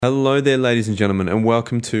Hello there, ladies and gentlemen, and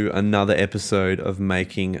welcome to another episode of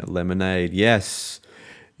Making Lemonade. Yes,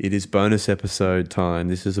 it is bonus episode time.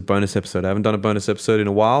 This is a bonus episode. I haven't done a bonus episode in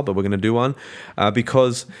a while, but we're going to do one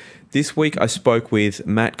because this week I spoke with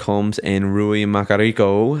Matt Combs and Rui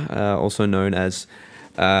Macarico, also known as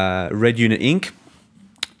Red Unit Inc.,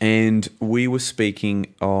 and we were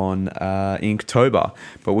speaking on Inktober,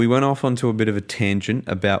 but we went off onto a bit of a tangent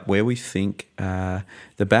about where we think the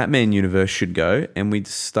Batman universe should go, and we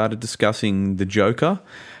started discussing the Joker,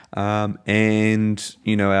 and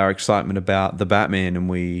our excitement about the Batman, and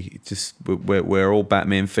we're all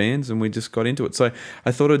Batman fans, and we just got into it. So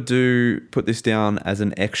I thought I'd put this down as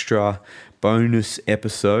an extra bonus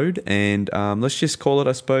episode, and let's just call it,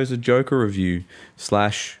 I suppose, a Joker review /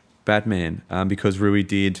 Batman, because Rui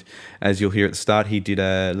did, as you'll hear at the start, he did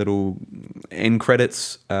a little end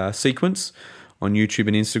credits sequence on YouTube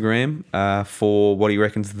and Instagram for what he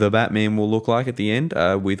reckons the Batman will look like at the end,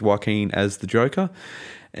 with Joaquin as the Joker,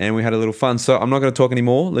 and we had a little fun. So I'm not going to talk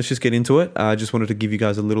anymore. Let's just get into it. I just wanted to give you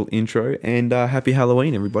guys a little intro, and happy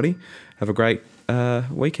Halloween, everybody. Have a great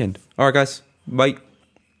weekend. All right, guys, bye.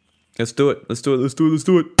 Let's do it. Let's do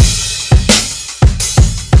it.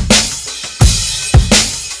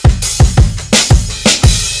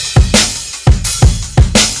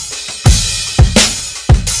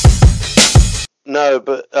 No,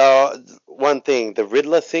 but one thing, the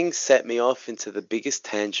Riddler thing set me off into the biggest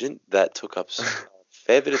tangent that took up a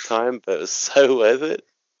fair bit of time, but it was so worth it.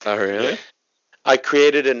 Oh, really? I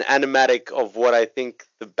created an animatic of what I think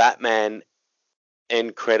the Batman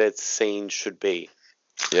end credits scene should be.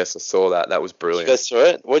 Yes, I saw that. That was brilliant. You guys saw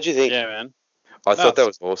it? What do you think? Yeah, man. I thought that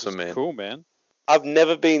was awesome, man. Cool, man. I've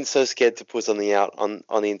never been so scared to put something out on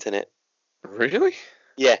the internet. Really?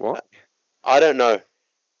 Yeah. What? I don't know.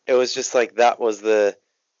 It was just like that was the.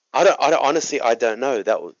 I don't honestly. I don't know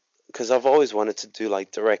that because I've always wanted to do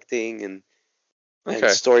like directing and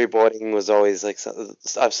storyboarding was always like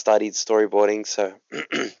I've studied storyboarding, so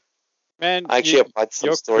Man, I actually applied some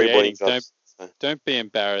storyboarding jobs. Don't be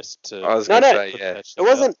embarrassed to. I was going to say, yeah.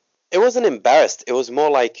 It wasn't embarrassed. It was more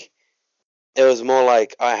like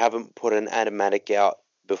I haven't put an animatic out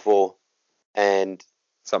before, and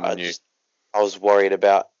Something new. I was worried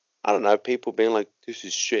about, I don't know, people being like, this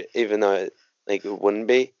is shit, even though it wouldn't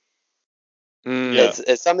be. Yeah.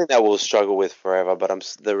 It's something that we'll struggle with forever,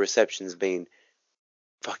 but the reception's been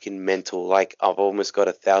fucking mental. Like, I've almost got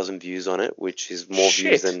 1,000 views on it, which is more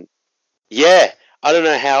views than... Yeah, I don't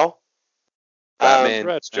know how. Batman,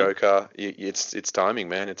 Congrats, man. Joker, it's timing,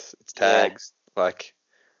 man. It's tags. Like,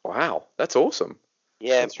 wow, that's awesome.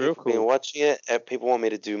 Yeah, That's real people been cool. watching it. People want me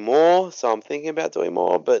to do more, so I'm thinking about doing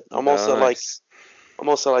more, but I'm also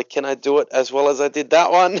like, can I do it as well as I did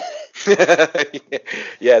that one?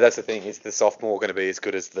 Yeah, that's the thing. Is the sophomore going to be as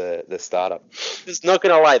good as the startup? Just not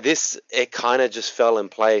gonna lie, it kind of just fell in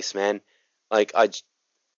place, man. Like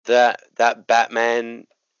that Batman,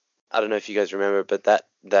 I don't know if you guys remember, but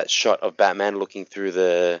that shot of Batman looking through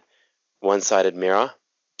the one-sided mirror,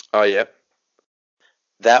 Oh, yeah.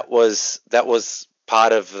 that was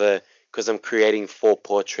part of because I'm creating 4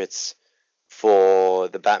 portraits for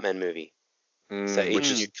the Batman movie. So each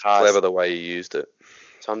Which is cast. clever the way you used it.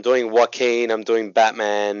 So I'm doing Joaquin, I'm doing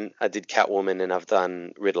Batman, I did Catwoman, and I've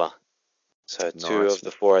done Riddler. So 2 Nice. of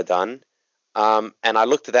the 4 are done. And I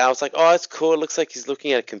looked at that, I was like, oh, it's cool. It looks like he's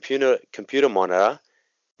looking at a computer monitor.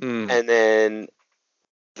 And then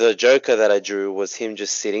the Joker that I drew was him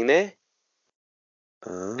just sitting there.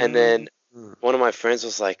 And then one of my friends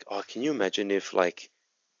was like, oh, can you imagine if like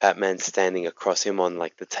Batman's standing across him on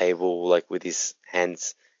like the table, like with his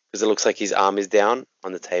hands, because it looks like his arm is down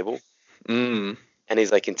on the table. And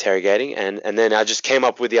he's like interrogating, and then I just came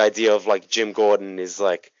up with the idea of like Jim Gordon is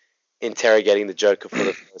like interrogating the Joker for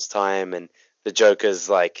the first time, and the Joker's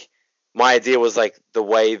like, my idea was like the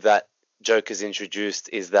way that Joker's introduced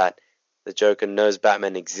is that the Joker knows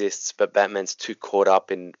Batman exists, but Batman's too caught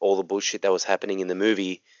up in all the bullshit that was happening in the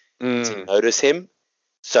movie to notice him.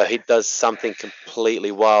 So he does something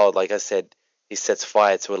completely wild. Like I said, he sets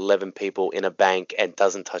fire to 11 people in a bank and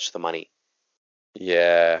doesn't touch the money.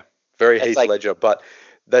 Yeah, very It's Heath like- Ledger, but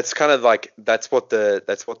that's kind of like that's what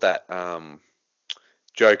that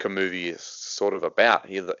Joker movie is sort of about.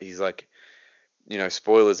 He's like,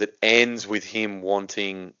 spoilers. It ends with him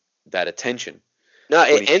wanting that attention. No, When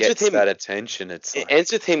it he ends with gets him. that attention, it's It like,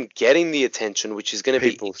 ends with him getting the attention, which is going to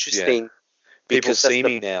be People- interesting. people because that's see the-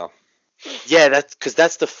 me now. Yeah, that's because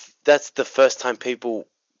that's the first time people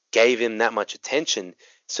gave him that much attention.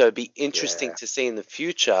 So it'd be interesting Yeah. to see in the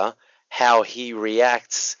future how he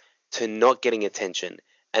reacts to not getting attention,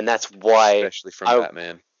 and that's why Especially from I-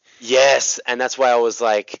 Batman. yes, and that's why I was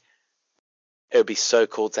like, it would be so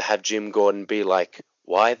cool to have Jim Gordon be like,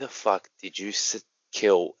 why the fuck did you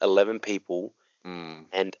kill 11 people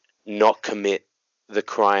and not commit the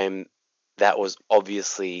crime that was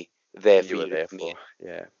obviously there for you to commit?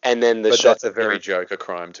 Yeah. And then but that's a very Joker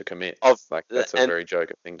crime to commit. That's a very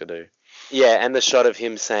Joker thing to do. Yeah, and the shot of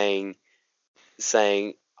him saying,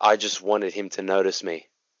 I just wanted him to notice me.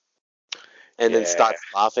 And then starts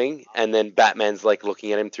laughing, and then Batman's like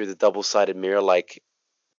looking at him through the double-sided mirror, like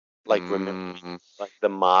remember, like the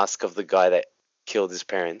mask of the guy that killed his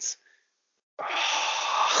parents.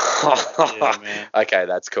 Yeah, man. Okay,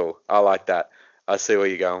 that's cool. I like that. I see where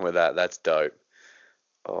you're going with that. That's dope.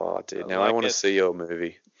 Oh, dude, now I want to see your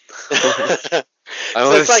movie. I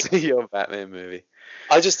want to see your Batman movie.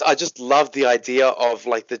 I just love the idea of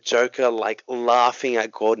like the Joker like laughing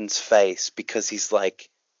at Gordon's face because he's like,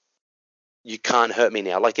 you can't hurt me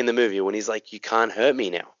now. Like in the movie when he's like, you can't hurt me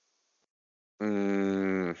now.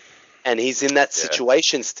 And he's in that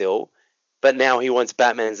situation still, but now he wants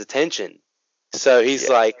Batman's attention. So he's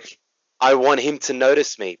like, I want him to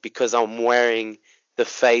notice me because I'm wearing the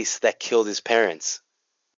face that killed his parents.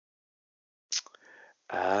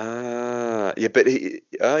 Yeah, but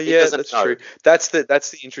that's true. That's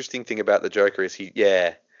the interesting thing about the Joker is he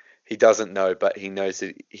doesn't know, but he knows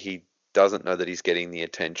that he doesn't know that he's getting the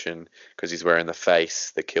attention because he's wearing the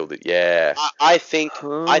face that killed it. Yeah, I think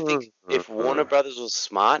if Warner Brothers was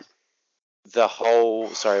smart, the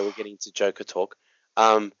whole we're getting to Joker talk.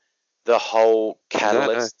 The whole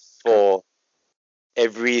catalyst for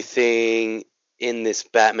everything in this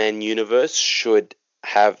Batman universe should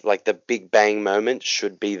have like the big bang moment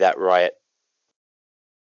should be that riot.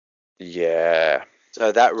 Yeah.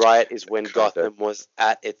 So that riot is when Gotham was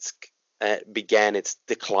at its began its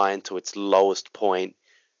decline to its lowest point.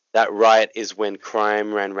 That riot is when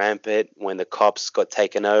crime ran rampant, when the cops got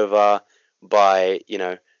taken over by,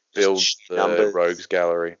 build the numbers. Rogues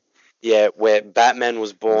Gallery. Yeah, where Batman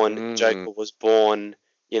was born, Joker was born.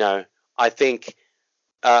 I think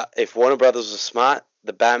if Warner Brothers was smart,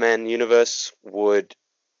 the Batman universe would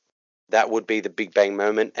be the big bang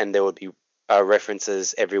moment, and there would be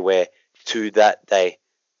references everywhere to that day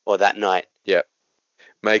or that night. Yeah.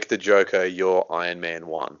 Make the Joker your Iron Man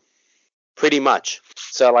 1. Pretty much.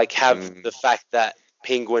 So, like, have the fact that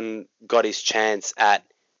Penguin got his chance at,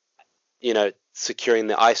 securing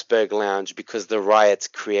the Iceberg Lounge because the riots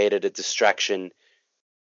created a distraction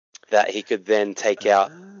that he could then take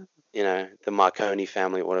out, the Marconi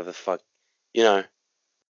family, whatever the fuck,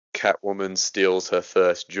 Catwoman steals her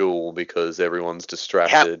first jewel because everyone's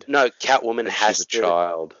distracted. Catwoman has she's a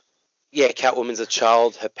child. Yeah, Catwoman's a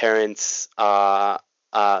child. Her parents are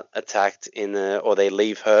attacked or they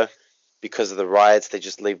leave her because of the riots. They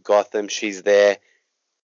just leave Gotham. She's there,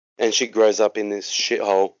 and she grows up in this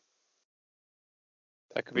shithole.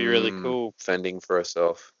 That could be really cool. Fending for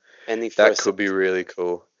herself. That could be really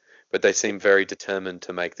cool. But they seem very determined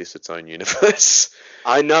to make this its own universe.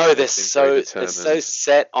 I know they're so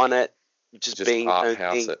set on it just being art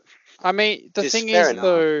house thing. it. I mean, the thing is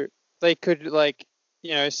though, they could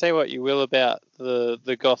say what you will about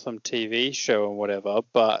the Gotham TV show and whatever,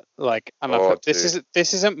 but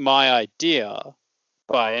this isn't my idea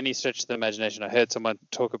by any stretch of the imagination. I heard someone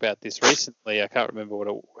talk about this recently. I can't remember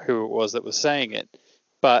who it was that was saying it,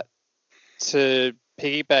 but to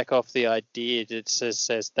piggyback off the idea that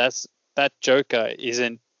says that Joker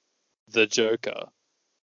isn't the Joker,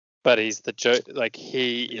 but he's the Joker. Like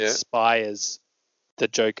he inspires the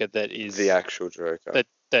Joker that is the actual Joker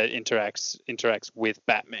that interacts with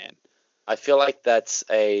Batman. I feel like that's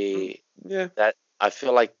I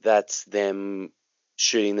feel like that's them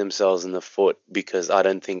shooting themselves in the foot because I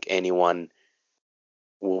don't think anyone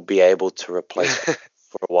will be able to replace it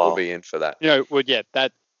for a while. We'll be in for that.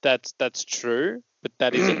 That's true. But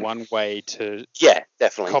that is one way to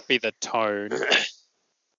definitely copy the tone.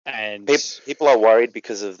 And people are worried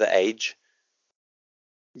because of the age.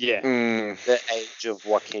 Yeah, the age of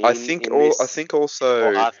Joaquin. I think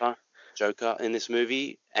also Arthur Joker in this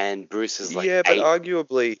movie, and Bruce is like but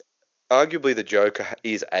arguably the Joker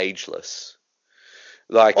is ageless.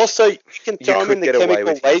 Like also you can throw him in the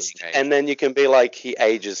chemical waste, and then you can be like he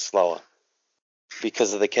ages slower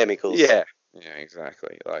because of the chemicals. Yeah,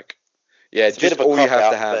 exactly. Like. Yeah, just all you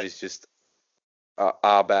have to have is just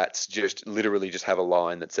Arbats just literally just have a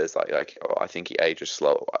line that says like I think he ages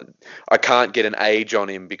slower. I can't get an age on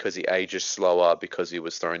him because he ages slower because he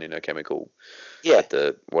was thrown in a chemical. Yeah. At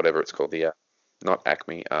the whatever it's called, not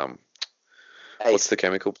Acme. What's the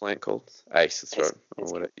chemical plant called? Ace. That's right. Or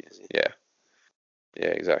what it is. Yeah.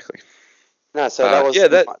 Yeah, exactly. No, so that was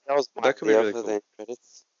that could be really cool.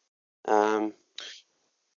 Credits.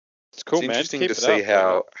 It's cool, it's man. interesting Keep to it see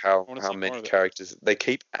up, how see many characters they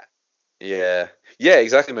keep. Yeah,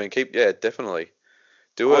 exactly, man. Definitely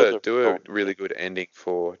do a really good ending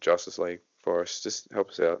for Justice League for us. Just help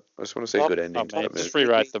us out. I just want to see a good ending to that movie. Just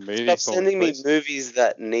rewrite the movie. Stop sending me movies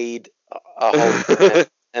that need a whole time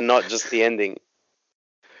and not just the ending.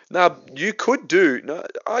 Now you could do. No,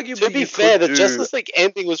 arguably, to be fair, the Justice League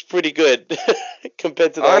ending was pretty good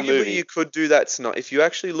compared to the whole movie. Arguably, you could do that. If you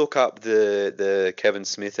actually look up the Kevin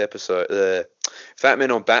Smith episode, the Fat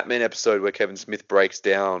Man on Batman episode, where Kevin Smith breaks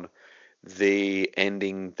down the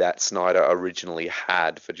ending that Snyder originally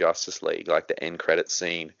had for Justice League, like the end credit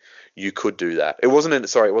scene, you could do that. It wasn't a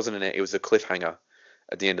cliffhanger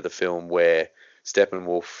at the end of the film where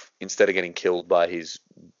Steppenwolf, instead of getting killed by his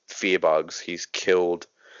fear bugs, he's killed.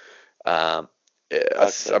 I'm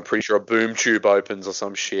pretty sure a boom tube opens or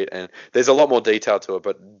some shit, and there's a lot more detail to it,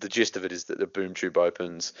 but the gist of it is that the boom tube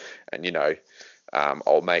opens, and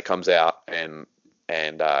old mate comes out and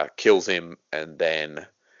kills him, and then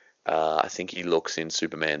I think he looks in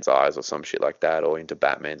Superman's eyes or some shit like that, or into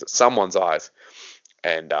someone's eyes,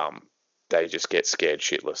 and they just get scared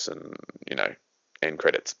shitless, and end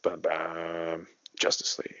credits, bam, bam,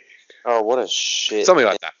 Justice League. Oh, what a shit! Something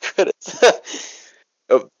like that. Credits.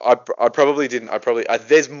 I probably didn't.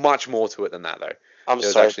 There's much more to it than that, though. I'm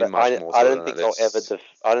sorry, but I don't think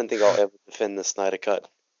I'll ever defend the Snyder Cut.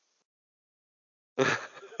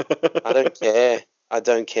 I don't care.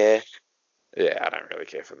 Yeah, I don't really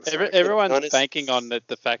care for the Snyder Everyone's banking on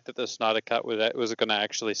the fact that the Snyder Cut was going to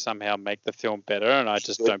actually somehow make the film better, and I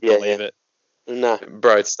just don't believe it. No,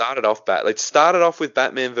 bro. It started off bad. It started off with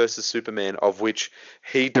Batman versus Superman, of which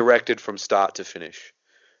he directed from start to finish.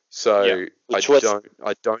 So I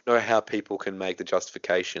don't know how people can make the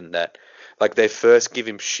justification that, like, they first give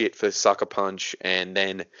him shit for Sucker Punch and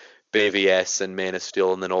then BVS and Man of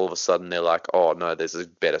Steel, and then all of a sudden they're like, oh no, there's a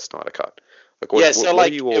better Snyder Cut. It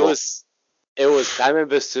was Batman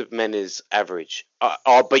vs Superman is average.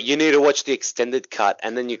 But you need to watch the extended cut,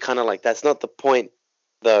 and then you kind of like, that's not the point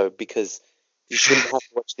though, because you shouldn't have to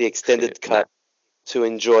watch the extended cut to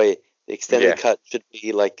enjoy. The extended cut should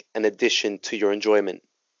be like an addition to your enjoyment.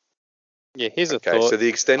 Yeah, here's a thought. So the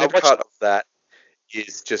extended cut of that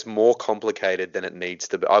is just more complicated than it needs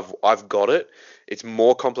to be. I've got it. It's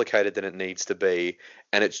more complicated than it needs to be,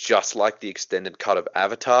 and it's just like the extended cut of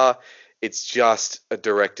Avatar. It's just a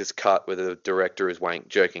director's cut where the director is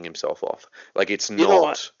jerking himself off. Like, it's not. Know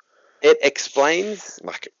what? It explains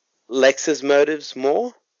Lex's motives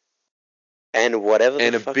more, and whatever.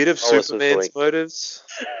 And a bit of Superman's motives.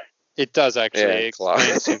 It does actually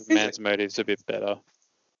explain Superman's motives a bit better.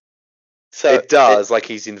 So it does, like,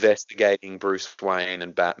 he's investigating Bruce Wayne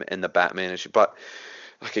and Batman and the Batman issue. But,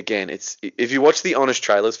 like, again, if you watch the honest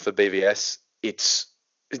trailers for BVS, it's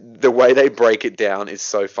the way they break it down is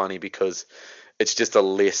so funny, because it's just a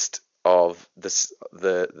list of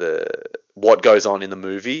the what goes on in the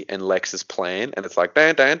movie and Lex's plan, and it's like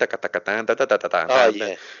and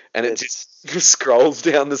it just scrolls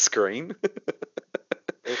down the screen.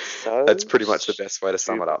 That's pretty much the best way to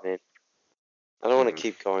sum it up. Man. I don't want to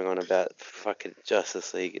keep going on about fucking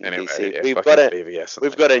Justice League and anyway, DC. Yeah,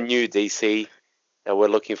 we've got a new DC that we're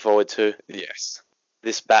looking forward to. Yes.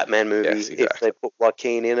 This Batman movie, exactly. If they put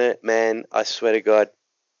Joaquin in it, man, I swear to God,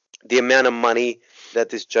 the amount of money that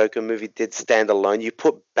this Joker movie did stand alone, you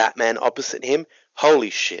put Batman opposite him, holy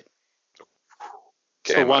shit.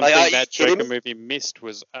 So one thing that Joker movie missed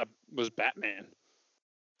was Batman.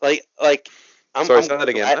 Sorry, say that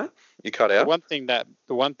again, man. You cut out.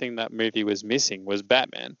 The one thing that movie was missing was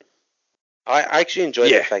Batman. I actually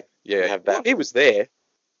enjoyed the fact that you have Batman. Well, he was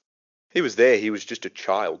there. He was just a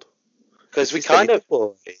child. Because we kind of,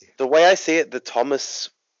 the way I see it, the Thomas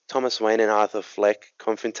Wayne and Arthur Fleck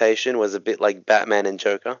confrontation was a bit like Batman and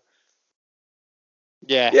Joker.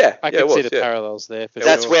 Yeah, I could see the parallels there.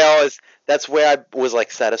 That's where I was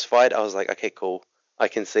like satisfied. I was like, okay, cool. I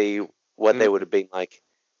can see what they would have been like.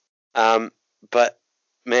 But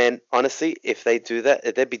man, honestly, if they do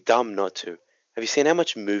that, they'd be dumb not to. Have you seen how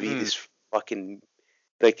much movie this fucking,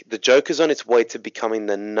 like, the Joker's on its way to becoming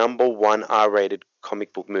the #1 R-rated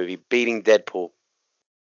comic book movie, beating Deadpool.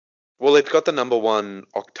 Well, it got the #1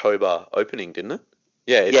 October opening, didn't it?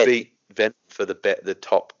 Yeah, it beat Venom for the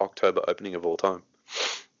top October opening of all time.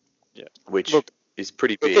 Yeah, which is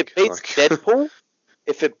pretty big.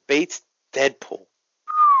 If it beats Deadpool,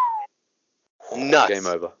 nuts. Game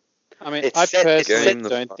over. I mean, I personally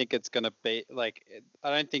don't think it's going to be like. I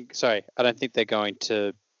don't think they're going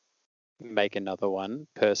to make another one.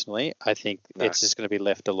 Personally, I think it's just going to be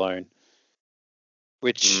left alone.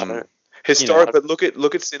 Which but look at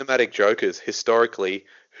cinematic Jokers historically.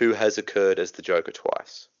 Who has occurred as the Joker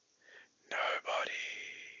twice? Nobody.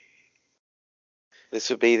 This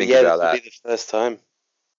would be the first time.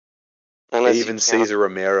 Unless even Cesar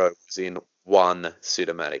Romero was in one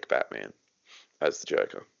cinematic Batman as the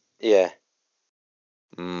Joker. Yeah.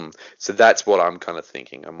 So that's what I'm kind of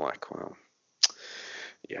thinking. I'm like, well,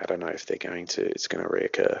 yeah, I don't know if they're going to. It's going to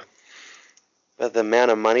reoccur. But the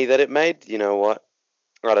amount of money that it made, you know what?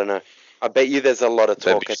 I don't know. I bet you there's a lot of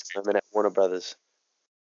talk at the moment at Warner Brothers.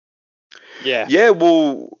 Yeah. Yeah,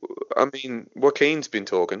 well, I mean, Joaquin's been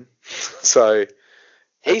talking, so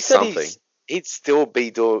he said he'd still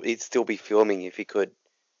be filming if he could.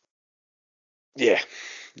 Yeah,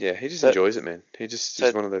 he just enjoys it, man. He's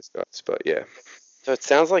one of those guys. But yeah. So it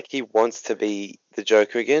sounds like he wants to be the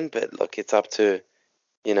Joker again, but look, it's up to,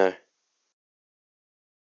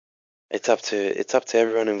 it's up to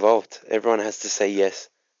everyone involved. Everyone has to say yes.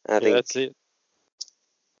 And I think that's it.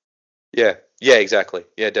 Yeah, exactly.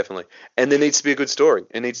 Yeah, definitely. And there needs to be a good story.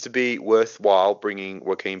 It needs to be worthwhile bringing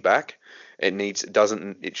Joaquin back.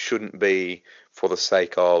 It shouldn't be for the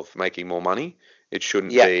sake of making more money. It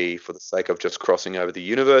shouldn't be for the sake of just crossing over the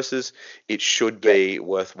universes. It should be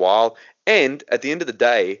worthwhile. And at the end of the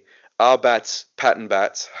day, Patton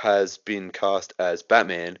Bats has been cast as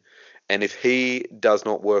Batman. And if he does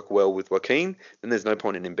not work well with Joaquin, then there's no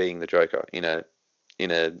point in him being the Joker in a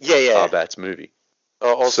Bats movie.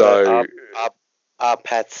 Also, our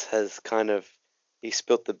Pats has kind of he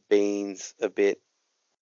spilt the beans a bit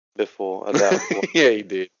before about he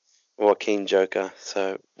did Joaquin Joker,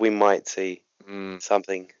 so we might see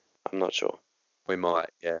something. I'm not sure. We might,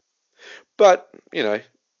 yeah. But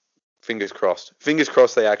fingers crossed. Fingers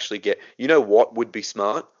crossed they actually get. You know what would be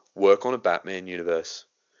smart? Work on a Batman universe.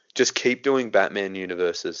 Just keep doing Batman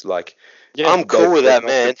universes. I'm cool with that,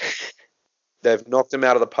 man. They've knocked them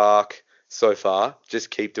out of the park so far. Just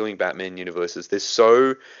keep doing Batman universes. There's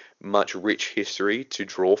so much rich history to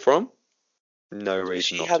draw from. No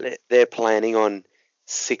reason not to. They're planning on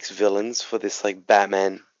 6 villains for this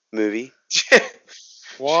Batman movie.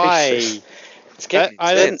 Why? It's getting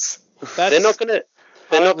intense. They're not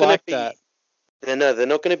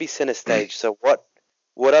gonna be center stage. So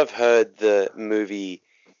what I've heard the movie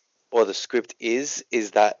or the script is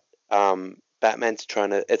that Batman's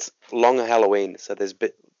it's Long Halloween, so there's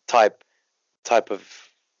type of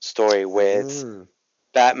story where it's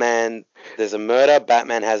Batman, there's a murder,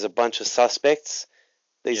 Batman has a bunch of suspects.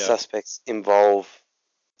 These suspects involve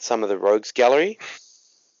some of the rogues gallery.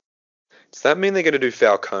 Does that mean they're going to do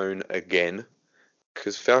Falcone again?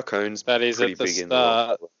 Because Falcone's pretty big in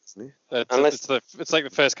the isn't he? It's like the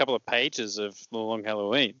first couple of pages of The Long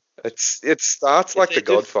Halloween. It starts like The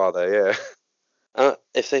Godfather, yeah.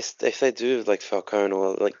 If they do Falcone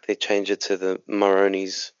or they change it to the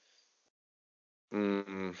Maronis.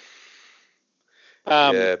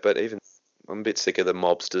 Yeah, but even I'm a bit sick of the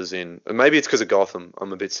mobsters in. Maybe it's because of Gotham.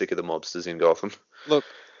 I'm a bit sick of the mobsters in Gotham. Look,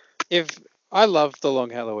 if I love The Long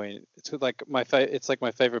Halloween, it's my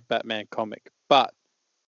favorite Batman comic, but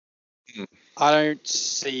I don't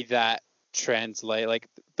see that translate.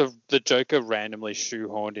 The Joker randomly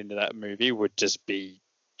shoehorned into that movie would just be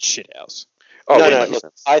shit house. Oh, no. Look,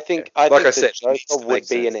 I think the Joker would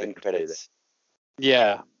be an end credits.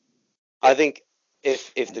 Yeah, I think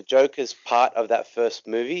if the Joker's part of that first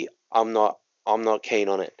movie, I'm not keen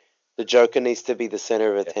on it. The Joker needs to be the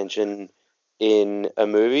center of attention in a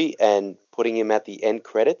movie, and putting him at the end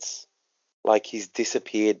credits, he's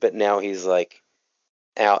disappeared, but now he's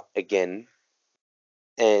out again,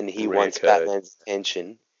 and he wants Batman's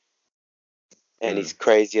attention, and he's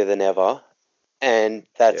crazier than ever, and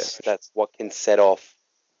that's what can set off,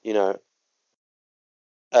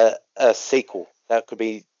 a sequel. That could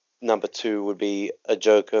be number 2. Would be a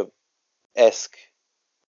Joker-esque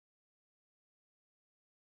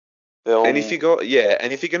film. And if you're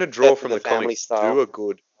going to draw from the comics, style.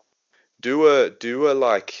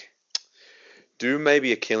 Do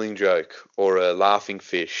maybe a Killing Joke or a Laughing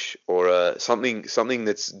Fish or something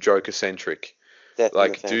that's Joker centric.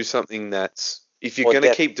 Do something that's, if you're going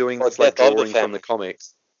to keep doing this drawing from the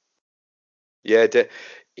comics. Yeah,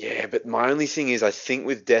 but my only thing is, I think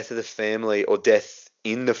with Death of the Family or Death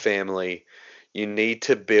in the Family, you need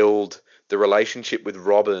to build the relationship with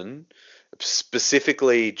Robin,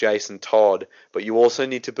 specifically Jason Todd, but you also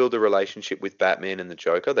need to build a relationship with Batman and the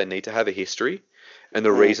Joker. They need to have a history. And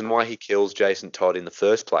the reason why he kills Jason Todd in the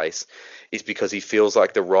first place is because he feels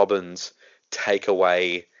like the Robins take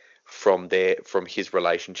away from his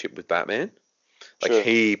relationship with Batman.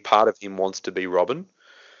 Part of him wants to be Robin,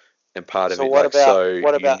 and part of it.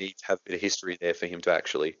 You need to have a bit of history there for him to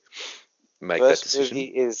actually make that decision. First movie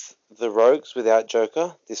is The Rogues without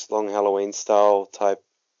Joker, this Long Halloween style type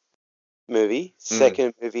movie.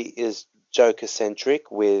 Second movie is Joker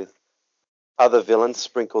centric with other villains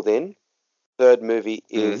sprinkled in. Third movie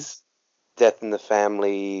is Death in the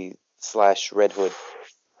Family / Red Hood.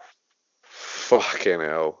 Fucking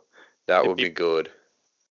hell. That would be good.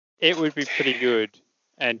 It would be pretty good.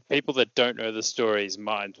 And people that don't know the stories'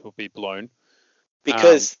 minds will be blown.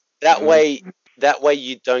 Because that way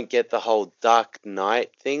you don't get the whole Dark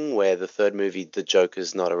Knight thing where the third movie, the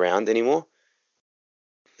Joker's not around anymore.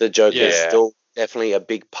 The Joker is still definitely a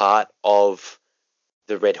big part of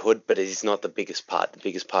the Red Hood, but he's not the biggest part. The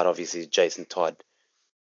biggest part, obviously, is Jason Todd.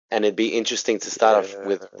 And it'd be interesting to start off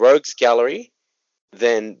with Rogues Gallery,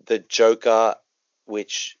 then the Joker,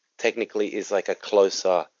 which technically is like a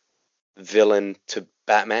closer villain to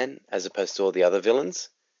Batman as opposed to all the other villains.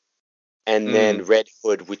 And then Red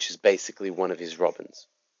Hood, which is basically one of his Robins.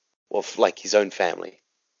 Or like his own family.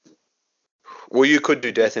 Well, you could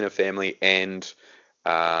do Death in a Family and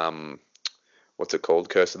what's it called?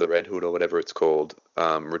 Curse of the Red Hood or whatever it's called.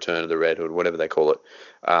 Return of the Red Hood, whatever they call it.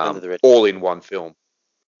 All in one film.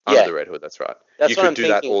 Under the Red Hood, that's right. You could do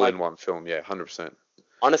that all in one film, 100%.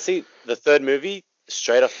 Honestly, the third movie,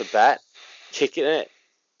 straight off the bat, kicking it,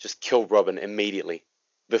 just kill Robin immediately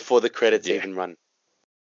before the credits even run.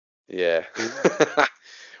 Yeah.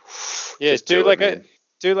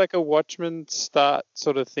 do like a Watchmen start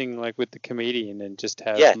sort of thing, like with the comedian, and just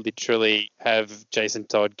literally have Jason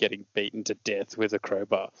Todd getting beaten to death with a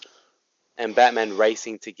crowbar, and Batman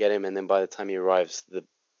racing to get him, and then by the time he arrives, the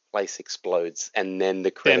place explodes, and then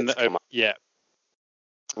the credits come up. Yeah.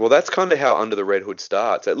 Well, that's kind of how Under the Red Hood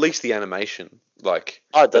starts. At least the animation,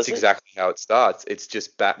 that's exactly how it starts. It's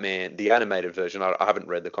just Batman, the animated version. I haven't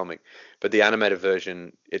read the comic, but the animated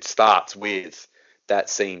version, it starts with that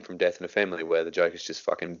scene from Death in a Family where the Joker's just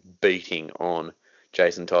fucking beating on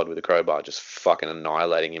Jason Todd with a crowbar, just fucking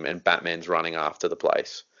annihilating him, and Batman's running after the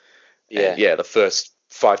place. Yeah. And the first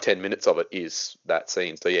 5-10 minutes of it is that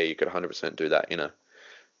scene. So you could 100% do that in a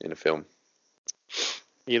film.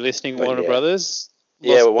 You listening, Warner Brothers?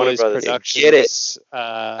 Warner Brothers. Get it.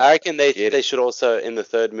 I reckon they should also, in the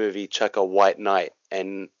third movie, chuck a White Knight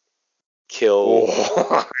and kill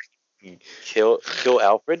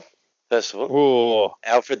Alfred. First of all,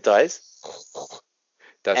 Alfred dies.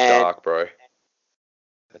 That's dark, bro.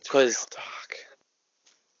 That's real dark.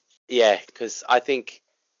 Yeah, because I think,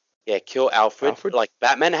 kill Alfred. Like,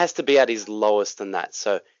 Batman has to be at his lowest than that.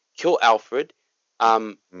 So, kill Alfred.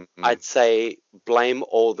 I'd say blame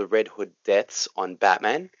all the Red Hood deaths on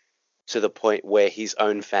Batman to the point where his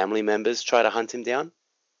own family members try to hunt him down.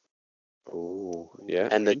 Oh, yeah.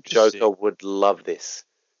 And the Joker would love this,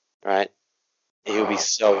 right? He'll be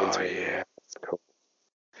so into it. Yeah, that's cool.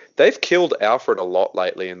 They've killed Alfred a lot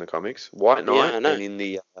lately in the comics. White Knight and in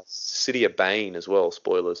the City of Bane as well,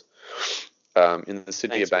 spoilers. In the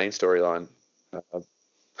City of Bane storyline.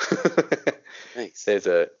 Thanks. There's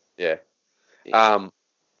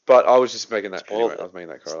but I was just making that anyway, I was making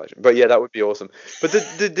that correlation. But that would be awesome. But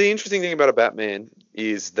the interesting thing about a Batman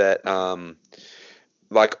is that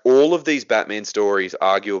like all of these Batman stories,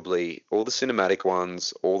 arguably all the cinematic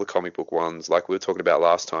ones, all the comic book ones, like we were talking about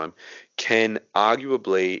last time, can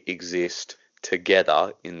arguably exist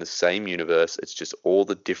together in the same universe. It's just all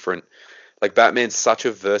the different, like Batman's such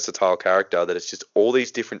a versatile character that it's just all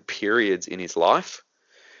these different periods in his life.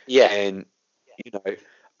 Yeah. And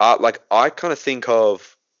like I kind of think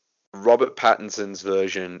of Robert Pattinson's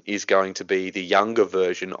version is going to be the younger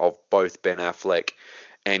version of both Ben Affleck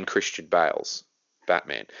and Christian Bale's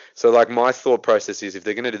Batman. So like my thought process is if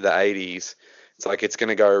they're going to do the 80s, it's like it's going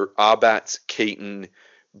to go Arbats, Keaton,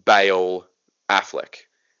 Bale, Affleck.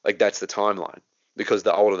 Like that's the timeline, because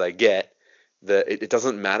the older they get, it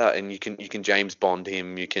doesn't matter, and you can James Bond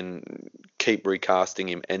him, you can keep recasting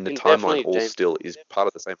him, and the timeline all still is part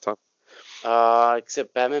of the same time.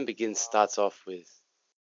 Except Batman Begins starts off with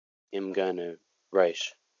him going to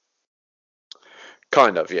Raish.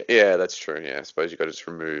 Kind of, yeah. Yeah, that's true. Yeah, I suppose you got to just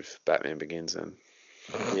remove Batman Begins then.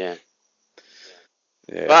 Yeah.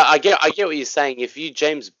 Yeah. But I get what you're saying. If you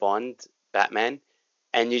James Bond Batman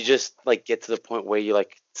and you just like get to the point where you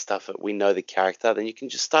like stuff it, we know the character, then you can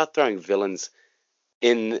just start throwing villains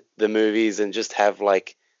in the movies and just have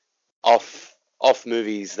like off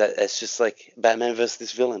movies that's just like Batman versus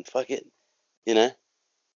this villain. Fuck it.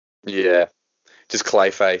 Yeah. Just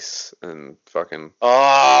Clayface and fucking. Oh,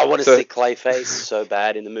 I want to see Clayface so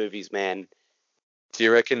bad in the movies, man. Do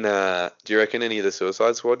you reckon any of the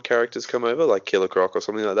Suicide Squad characters come over, like Killer Croc or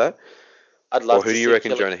something like that? I'd love. Or who do you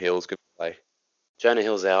reckon Jonah Hill's gonna play? Jonah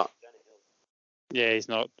Hill's out. Yeah, he's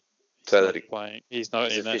not. Playing. He's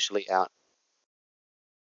not. He's officially out.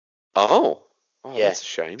 Oh, yeah. That's a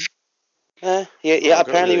shame. Yeah.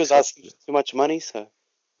 Apparently, he was asking too much money, so.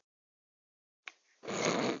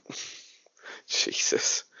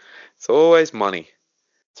 Jesus, it's always money.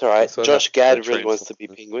 It's all right. Josh Gad really wants to be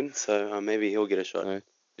Penguin, so maybe he'll get a shot.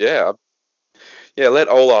 Yeah, let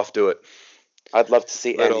Olaf do it. I'd love to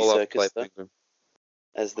see Andy Serkis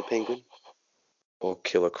as the Penguin. Or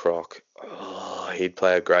Killer Croc. Oh, he'd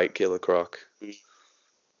play a great Killer Croc.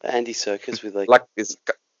 Andy Serkis with like his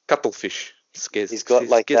cuttlefish. He's got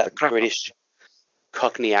like that British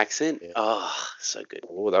Cockney accent. Yeah. Oh, so good.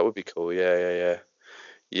 Oh, that would be cool. Yeah.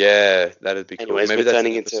 Yeah, that'd be cool. Anyways, maybe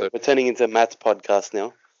we're turning into Matt's podcast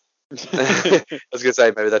now. I was gonna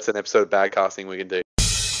say maybe that's an episode of Bad Casting we can do.